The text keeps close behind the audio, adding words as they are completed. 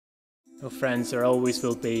Oh, friends, there always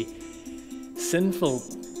will be sinful,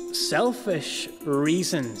 selfish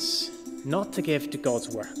reasons not to give to God's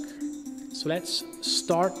work. So let's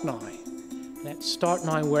start now. Let's start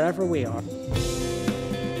now wherever we are.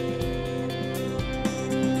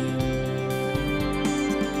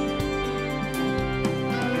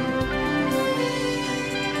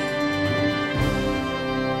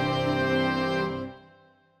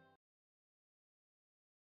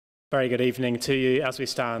 Very good evening to you. As we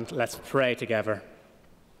stand, let's pray together.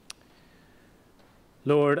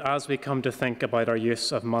 Lord, as we come to think about our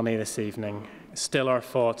use of money this evening, still our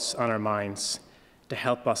thoughts and our minds to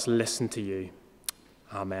help us listen to you.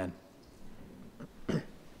 Amen.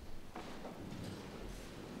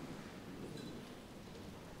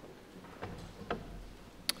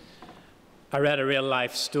 I read a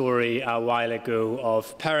real-life story a while ago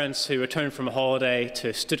of parents who returned from a holiday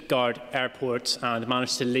to Stuttgart airport and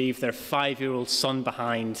managed to leave their 5-year-old son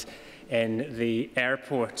behind in the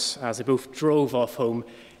airport as they both drove off home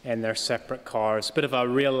in their separate cars. A bit of a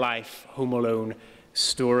real-life Home Alone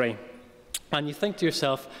story. And you think to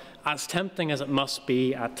yourself, as tempting as it must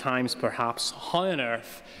be at times perhaps, how on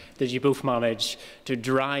earth did you both manage to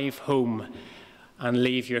drive home and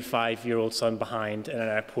leave your 5-year-old son behind in an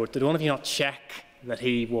airport? Did one of you not check that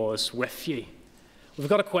he was with you? We've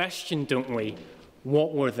got a question, don't we?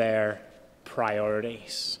 What were their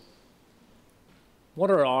priorities?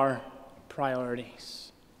 What are our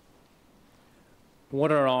priorities?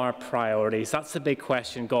 What are our priorities? That's the big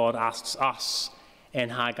question God asks us in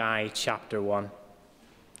Haggai chapter 1.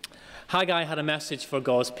 Haggai had a message for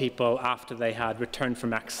God's people after they had returned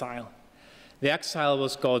from exile. The exile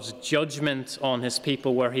was God's judgment on his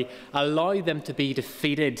people, where he allowed them to be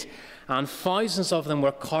defeated, and thousands of them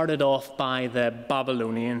were carted off by the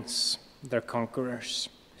Babylonians, their conquerors.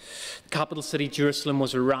 The capital city, Jerusalem,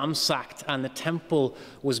 was ransacked, and the temple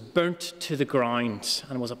was burnt to the ground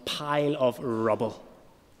and was a pile of rubble.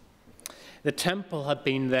 The temple had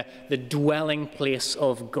been the dwelling place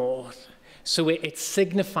of God, so it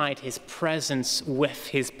signified his presence with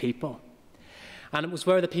his people. And it was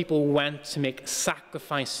where the people went to make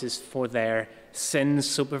sacrifices for their sins,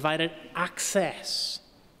 so provided access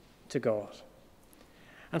to God.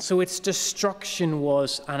 And so its destruction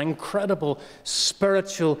was an incredible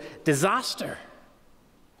spiritual disaster.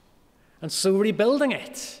 And so rebuilding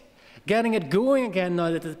it, getting it going again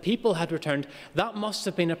now that the people had returned, that must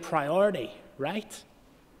have been a priority, right?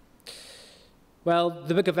 Well,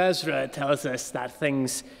 the book of Ezra tells us that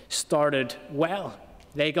things started well.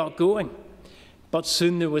 They got going. But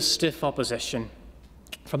soon there was stiff opposition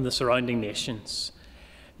from the surrounding nations.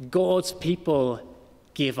 God's people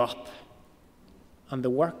gave up, and the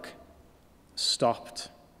work stopped.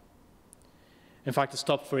 In fact, it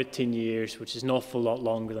stopped for 18 years, which is an awful lot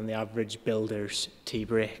longer than the average builder's tea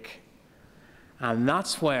break. And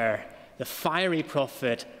that's where the fiery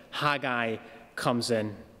prophet Haggai comes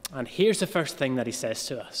in. And here's the first thing that he says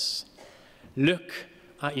to us. Look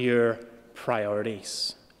at your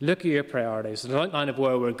priorities. Look at your priorities. There's an outline of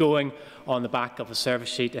where we're going on the back of the service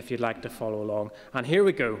sheet if you'd like to follow along. And here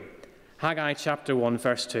we go. Haggai chapter 1,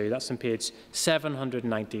 verse 2. That's on page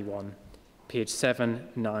 791. Page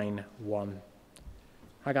 791.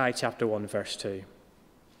 Haggai chapter 1, verse 2.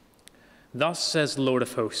 Thus says the Lord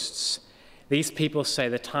of hosts, these people say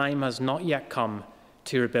the time has not yet come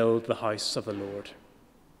to rebuild the house of the Lord.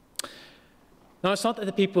 Now, it's not that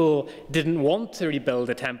the people didn't want to rebuild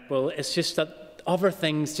the temple. It's just that other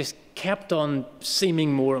things just kept on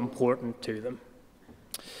seeming more important to them.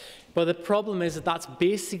 But the problem is that that's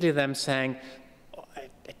basically them saying,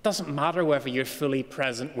 it doesn't matter whether you're fully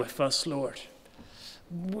present with us, Lord.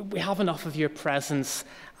 We have enough of your presence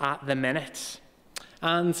at the minute.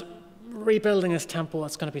 And rebuilding this temple,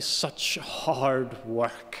 it's going to be such hard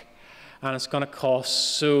work. And it's going to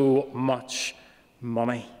cost so much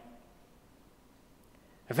money.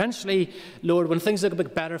 Eventually, Lord, when things look a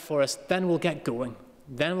bit better for us, then we'll get going.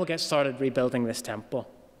 Then we'll get started rebuilding this temple.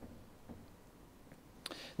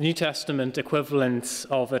 The New Testament equivalent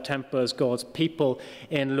of the temple as God's people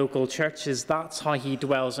in local churches, that's how he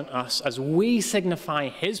dwells in us as we signify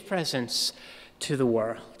his presence to the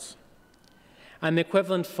world. And the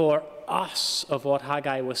equivalent for us of what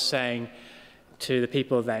Haggai was saying to the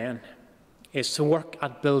people then is to work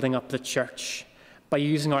at building up the church by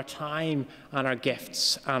using our time and our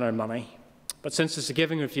gifts and our money. But since it's a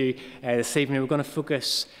giving review this evening, we're going to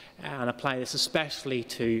focus and apply this especially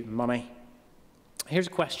to money. Here's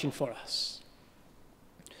a question for us.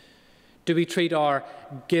 Do we treat our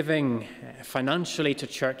giving financially to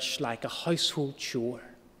church like a household chore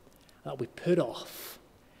that we put off,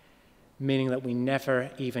 meaning that we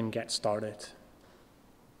never even get started?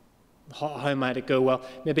 How am I to go? Well,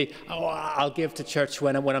 maybe I'll give to church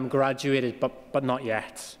when I'm graduated, but not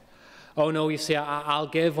yet. Oh no, you see, I'll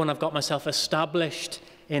give when I've got myself established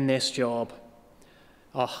in this job.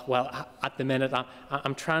 Oh, well, at the minute,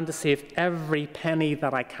 I'm trying to save every penny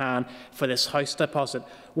that I can for this house deposit.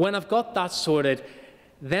 When I've got that sorted,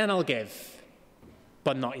 then I'll give,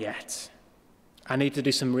 but not yet. I need to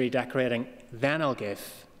do some redecorating, then I'll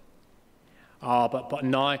give. Oh, but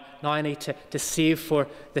now I need to save for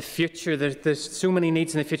the future. There's so many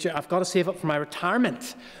needs in the future. I've got to save up for my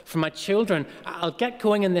retirement, for my children. I'll get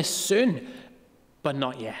going in this soon, but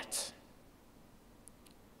not yet.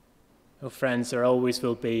 Oh, friends, there always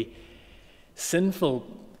will be sinful,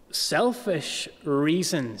 selfish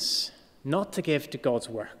reasons not to give to God's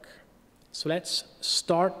work. So let's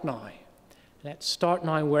start now. Let's start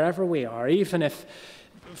now wherever we are, even if,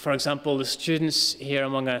 for example, the students here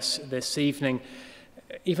among us this evening,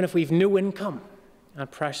 even if we've no income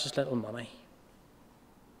and precious little money.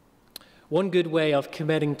 One good way of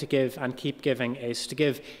committing to give and keep giving is to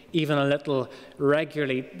give even a little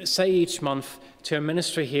regularly, say each month, to a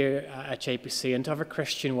ministry here at JPC and to other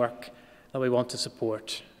Christian work that we want to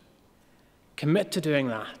support. Commit to doing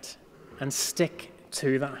that and stick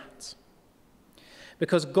to that.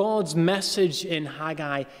 Because God's message in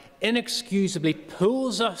Haggai inexcusably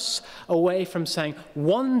pulls us away from saying,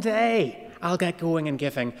 one day I'll get going and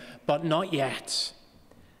giving, but not yet.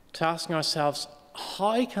 To asking ourselves,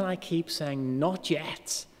 how can I keep saying not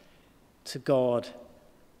yet to God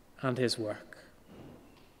and his work?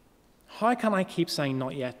 How can I keep saying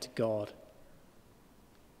not yet to God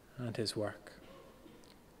and his work?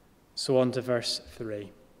 So on to verse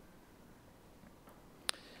 3.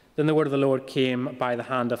 Then the word of the Lord came by the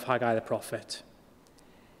hand of Haggai the prophet.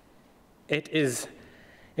 Is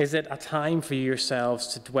it a time for you yourselves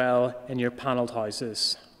to dwell in your panelled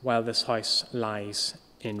houses while this house lies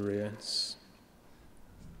in ruins?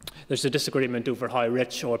 There's a disagreement over how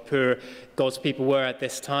rich or poor God's people were at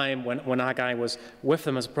this time when Haggai was with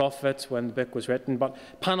them as a prophet, when the book was written. But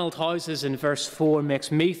panelled houses in verse 4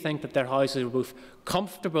 makes me think that their houses were both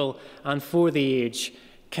comfortable and, for the age,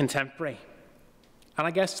 contemporary. And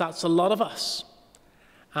I guess that's a lot of us.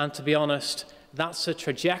 And to be honest, that's a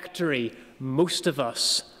trajectory most of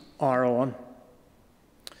us are on.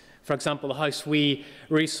 For example, the house we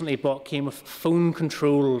recently bought came with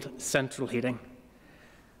phone-controlled central heating.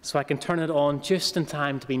 So I can turn it on just in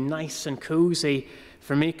time to be nice and cozy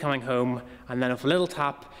for me coming home, and then with a little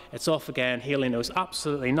tap, it's off again. Haley knows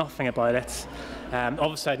absolutely nothing about it.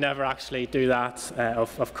 Obviously, I'd never actually do that,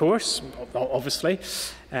 of course, obviously.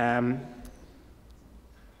 But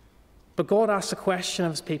God asks a question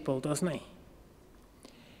of his people, doesn't he?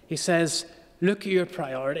 He says, look at your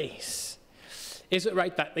priorities. Is it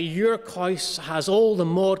right that your house has all the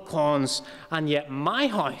mod cons, and yet my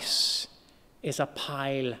house is a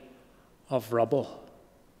pile of rubble?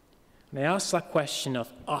 And he asks that question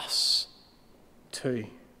of us too.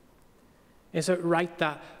 Is it right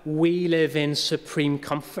that we live in supreme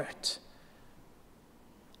comfort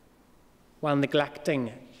while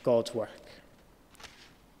neglecting God's work?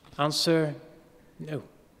 Answer, no.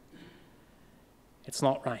 It's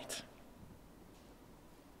not right.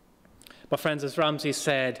 But friends, as Ramsey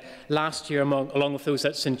said, last year, along with those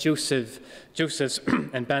at St. Joseph's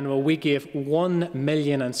in Benwell, we gave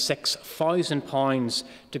 £1,006,000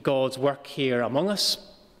 to God's work here among us,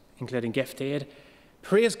 including gift aid.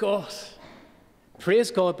 Praise God.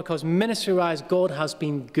 Praise God, because ministry-wise, God has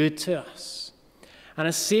been good to us. And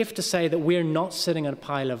it's safe to say that we're not sitting on a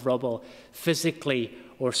pile of rubble, physically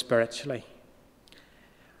or spiritually.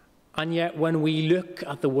 And yet, when we look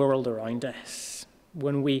at the world around us,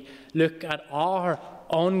 when we look at our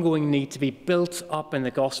ongoing need to be built up in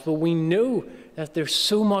the gospel, we know that there's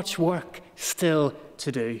so much work still to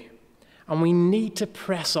do. And we need to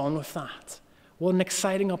press on with that. What an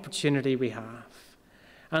exciting opportunity we have.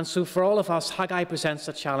 And so for all of us, Haggai presents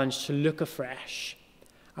a challenge to look afresh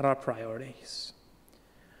at our priorities.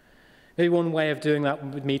 Maybe one way of doing that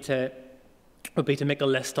would be to make a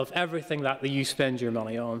list of everything that you spend your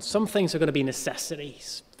money on. Some things are going to be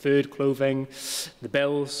necessities. Food, clothing, the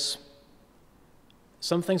bills.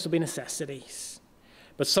 Some things will be necessities.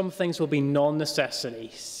 But some things will be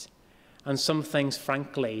non-necessities. And some things,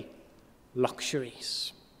 frankly,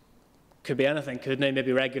 luxuries. Could be anything, couldn't it?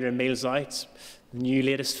 Maybe regular meals out, the new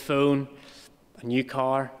latest phone, a new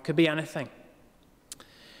car. Could be anything.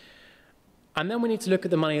 And then we need to look at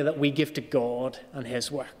the money that we give to God and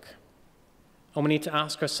his work. And we need to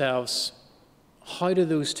ask ourselves, how do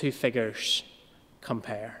those two figures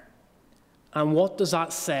compare? And what does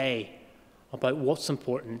that say about what's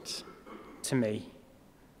important to me?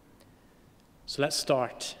 So let's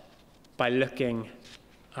start by looking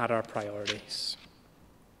at our priorities.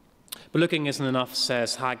 But looking isn't enough,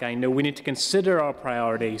 says Haggai. No, we need to consider our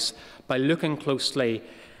priorities by looking closely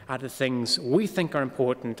at the things we think are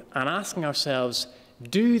important and asking ourselves,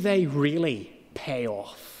 do they really pay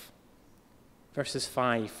off? Verses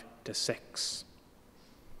 5 to 6.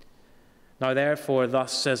 Now therefore,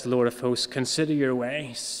 thus says the Lord of hosts, consider your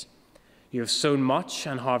ways. You have sown much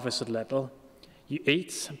and harvested little. You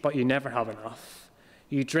eat, but you never have enough.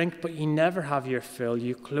 You drink, but you never have your fill.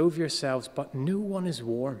 You clothe yourselves, but no one is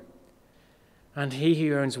warm. And he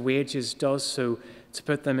who earns wages does so to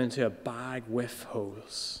put them into a bag with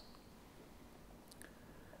holes.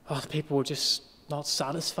 Oh, the people were just not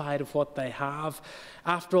satisfied with what they have.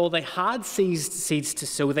 After all, they had seeds to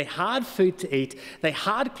sow, they had food to eat, they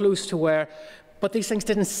had clothes to wear, but these things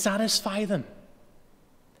didn't satisfy them.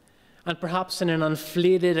 And perhaps in an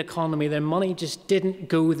inflated economy, their money just didn't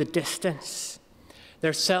go the distance.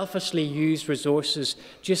 Their selfishly used resources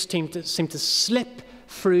just seemed to slip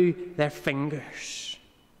through their fingers.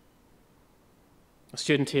 A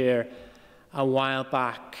student here a while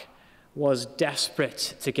back was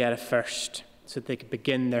desperate to get a first so that they could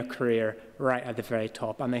begin their career right at the very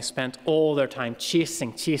top. And they spent all their time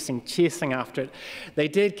chasing after it. They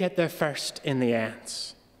did get their first in the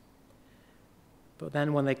end. But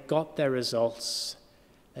then when they got their results,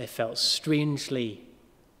 they felt strangely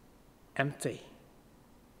empty.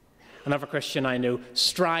 Another Christian I know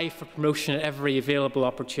strive for promotion at every available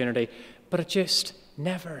opportunity, but it just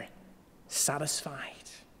never satisfied.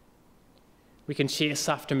 We can chase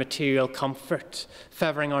after material comfort,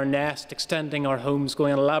 feathering our nest, extending our homes,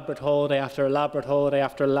 going on elaborate holiday after elaborate holiday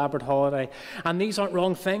after elaborate holiday. And these aren't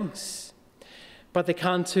wrong things. But they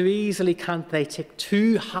can too easily, can't they, take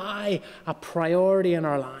too high a priority in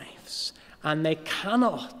our lives. And they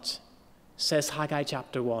cannot, says Haggai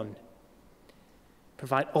chapter 1,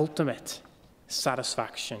 provide ultimate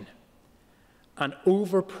satisfaction. And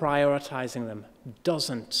over-prioritizing them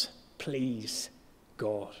doesn't please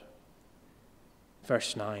God.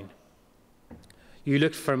 Verse 9. You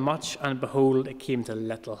looked for much, and behold, it came to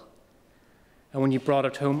little. And when you brought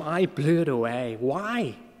it home, I blew it away.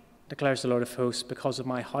 Why? Declares the Lord of hosts, because of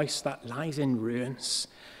my house that lies in ruins,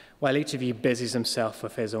 while each of you busies himself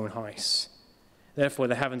with his own house. Therefore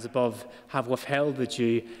the heavens above have withheld the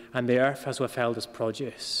dew, and the earth has withheld its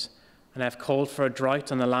produce. And I have called for a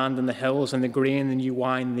drought on the land and the hills, and the grain, the new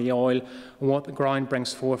wine, and the oil, and what the ground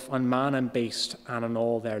brings forth, on man and beast, and on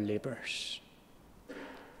all their labours.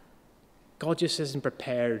 God just isn't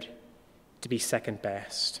prepared to be second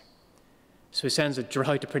best. So he sends a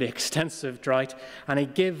drought, a pretty extensive drought, and he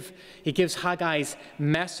gives Haggai's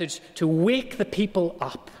message to wake the people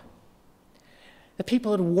up. The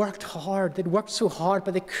people had worked hard. They'd worked so hard,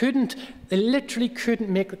 but they literally couldn't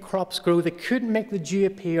make the crops grow. They couldn't make the dew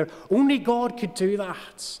appear. Only God could do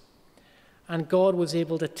that. And God was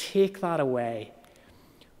able to take that away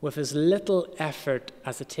with as little effort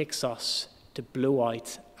as it takes us to blow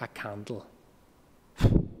out a candle.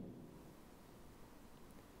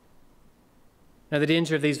 Now, the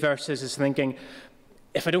danger of these verses is thinking,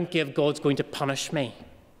 if I don't give, God's going to punish me.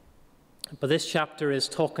 But this chapter is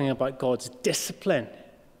talking about God's discipline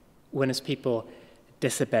when his people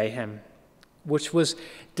disobey him, which was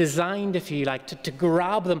designed, if you like, to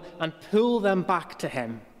grab them and pull them back to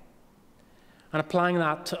him. And applying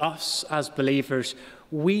that to us as believers,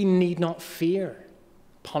 we need not fear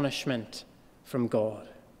punishment from God.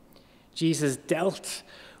 Jesus dealt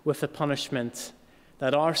with the punishment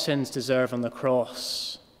that our sins deserve on the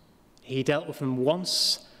cross. He dealt with them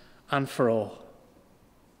once and for all.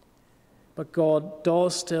 But God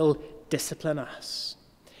does still discipline us.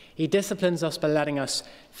 He disciplines us by letting us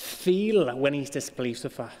feel when he's displeased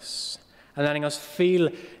with us and letting us feel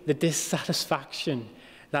the dissatisfaction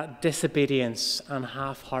that disobedience and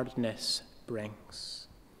half-heartedness brings.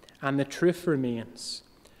 And the truth remains,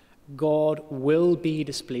 God will be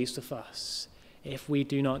displeased with us if we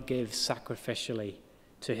do not give sacrificially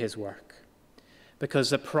to his work.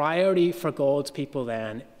 Because the priority for God's people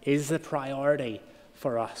then is the priority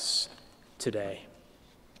for us today.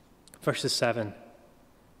 Verses 7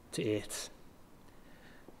 to 8.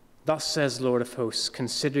 Thus says the Lord of hosts,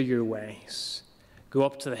 consider your ways. Go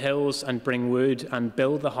up to the hills and bring wood and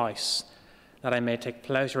build the house, that I may take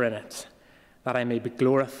pleasure in it, that I may be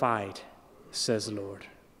glorified, says the Lord.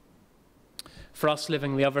 For us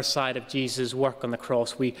living the other side of Jesus' work on the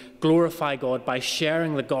cross, we glorify God by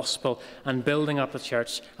sharing the gospel and building up the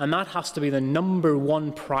church. And that has to be the number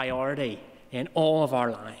one priority in all of our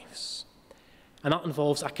lives. And that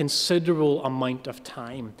involves a considerable amount of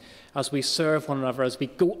time as we serve one another, as we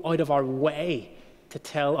go out of our way to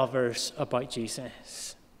tell others about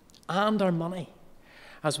Jesus. and our money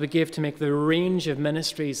as we give to make the range of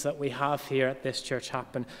ministries that we have here at this church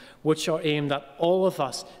happen, which are aimed at all of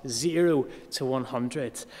us, 0 to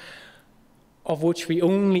 100, of which we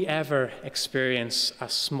only ever experience a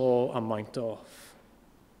small amount of.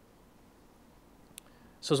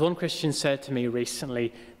 So as one Christian said to me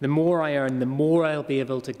recently, the more I earn, the more I'll be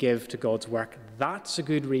able to give to God's work. That's a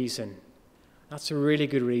good reason. That's a really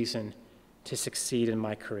good reason to succeed in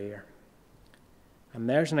my career. And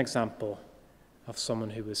there's an example of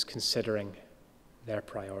someone who was considering their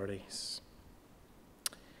priorities.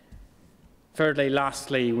 Thirdly,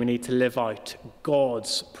 lastly, we need to live out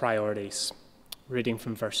God's priorities. Reading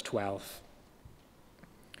from verse 12.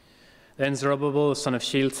 Then Zerubbabel, the son of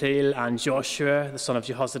Shealtiel, and Joshua, the son of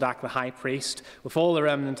Jehozadak, the high priest, with all the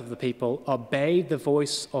remnant of the people, obeyed the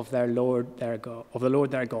voice of the Lord their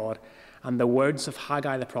God, and the words of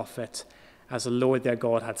Haggai the prophet, as the Lord their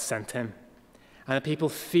God had sent him. And the people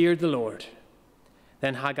feared the Lord.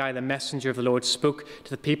 Then Haggai, the messenger of the Lord, spoke to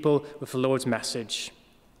the people with the Lord's message.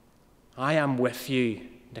 I am with you,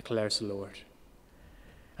 declares the Lord.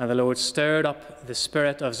 And the Lord stirred up the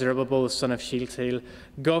spirit of Zerubbabel, the son of Shealtiel,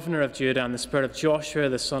 governor of Judah, and the spirit of Joshua,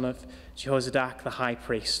 the son of Jehozadak, the high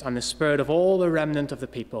priest, and the spirit of all the remnant of the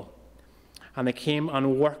people. And they came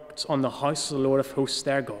and worked on the house of the Lord of hosts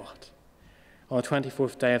their God, on the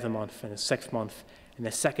 24th day of the month, in the 6th month, in the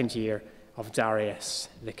 2nd year of Darius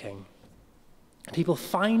the king. People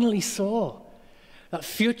finally saw that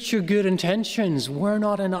future good intentions were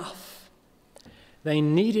not enough. They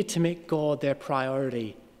needed to make God their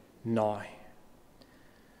priority now.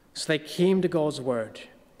 So they came to God's word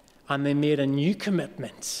and they made a new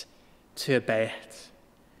commitment to obey it.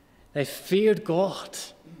 They feared God,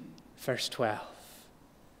 verse 12.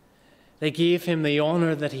 They gave him the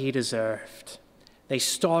honor that he deserved. They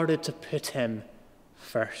started to put him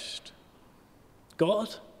first.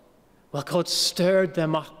 God? Well, God stirred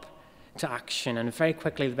them up to action, and very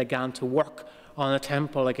quickly they began to work on the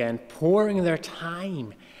temple again, pouring their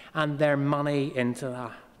time and their money into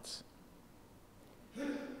that.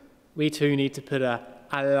 We too need to put a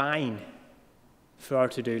line for our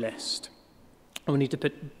to-do list. We need to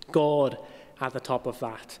put God at the top of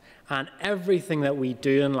that. And everything that we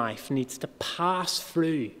do in life needs to pass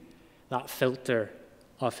through that filter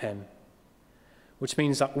of him. Which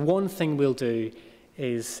means that one thing we'll need to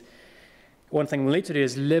do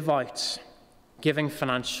is live out giving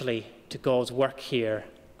financially to God's work here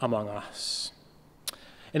among us.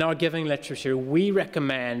 In our giving literature, we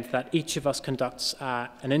recommend that each of us conducts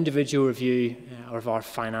an individual review of our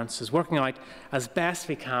finances, working out as best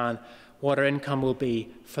we can what our income will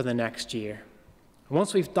be for the next year. And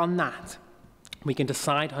once we've done that, we can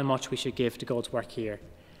decide how much we should give to God's work here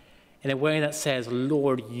in a way that says,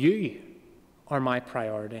 Lord, you are my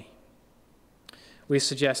priority. We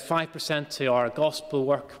suggest 5% to our gospel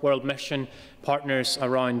work, world mission partners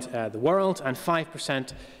around the world, and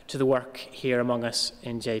 5% to the work here among us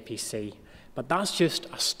in JPC. But that's just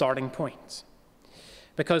a starting point.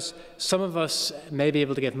 Because some of us may be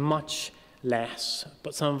able to give much less,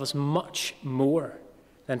 but some of us much more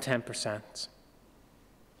than 10%.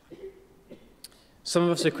 Some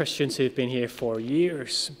of us are Christians who've been here for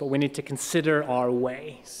years, but we need to consider our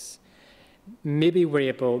ways. Maybe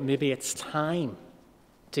it's time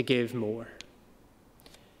to give more.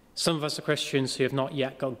 Some of us are Christians who have not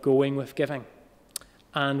yet got going with giving,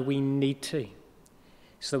 and we need to,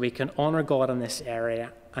 so that we can honour God in this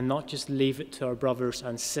area and not just leave it to our brothers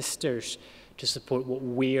and sisters to support what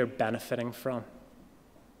we're benefiting from.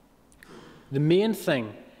 The main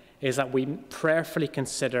thing is that we prayerfully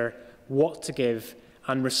consider what to give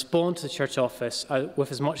and respond to the church office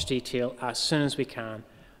with as much detail as soon as we can,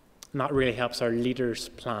 and that really helps our leaders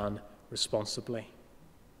plan responsibly.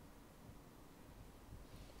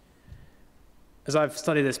 As I've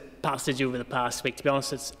studied this passage over the past week, to be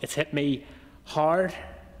honest, it's hit me hard,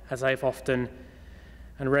 as I've often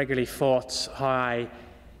and regularly thought how I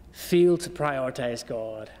feel to prioritize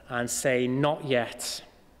God and say not yet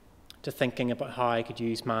to thinking about how I could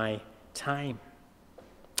use my time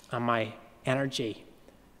and my energy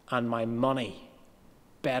and my money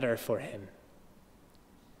better for him.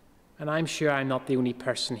 And I'm sure I'm not the only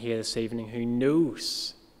person here this evening who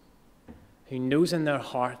knows in their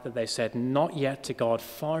heart that they said not yet to God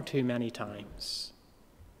far too many times.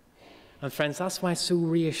 And friends, that's why it's so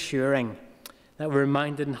reassuring that we're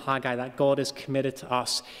reminded in Haggai that God is committed to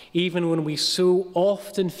us, even when we so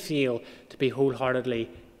often feel to be wholeheartedly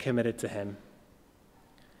committed to him.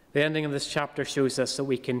 The ending of this chapter shows us that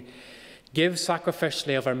we can give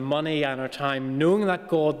sacrificially of our money and our time, knowing that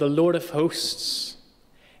God, the Lord of hosts,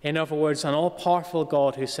 in other words, an all-powerful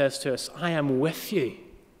God who says to us, I am with you,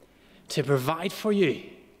 to provide for you,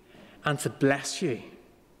 and to bless you.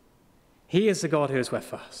 He is the God who is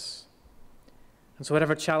with us. And so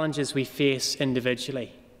whatever challenges we face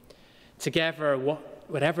individually, together,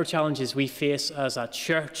 whatever challenges we face as a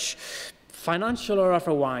church, financial or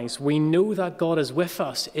otherwise, we know that God is with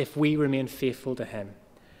us if we remain faithful to him.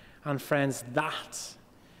 And friends,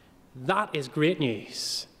 that is great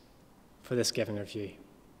news for this giving review.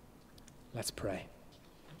 Let's pray.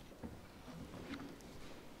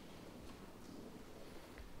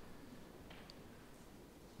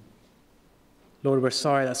 Lord, we're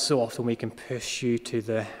sorry that so often we can push you to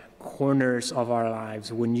the corners of our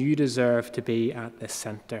lives when you deserve to be at the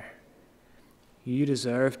center. You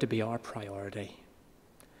deserve to be our priority.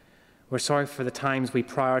 We're sorry for the times we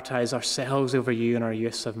prioritize ourselves over you and our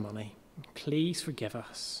use of money. Please forgive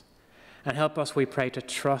us and help us, we pray, to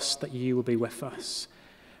trust that you will be with us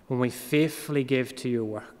when we faithfully give to your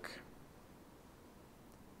work.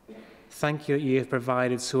 Thank you that you have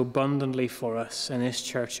provided so abundantly for us in this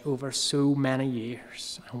church over so many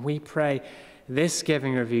years. And we pray this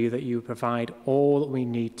giving review that you provide all that we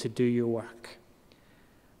need to do your work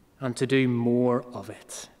and to do more of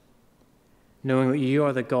it, knowing that you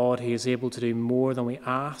are the God who is able to do more than we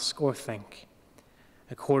ask or think,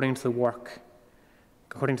 according to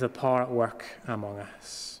the power at work among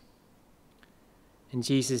us. In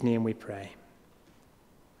Jesus' name we pray.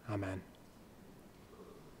 Amen.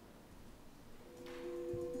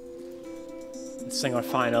 Let's sing our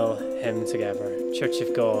final hymn together, Church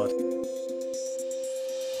of God.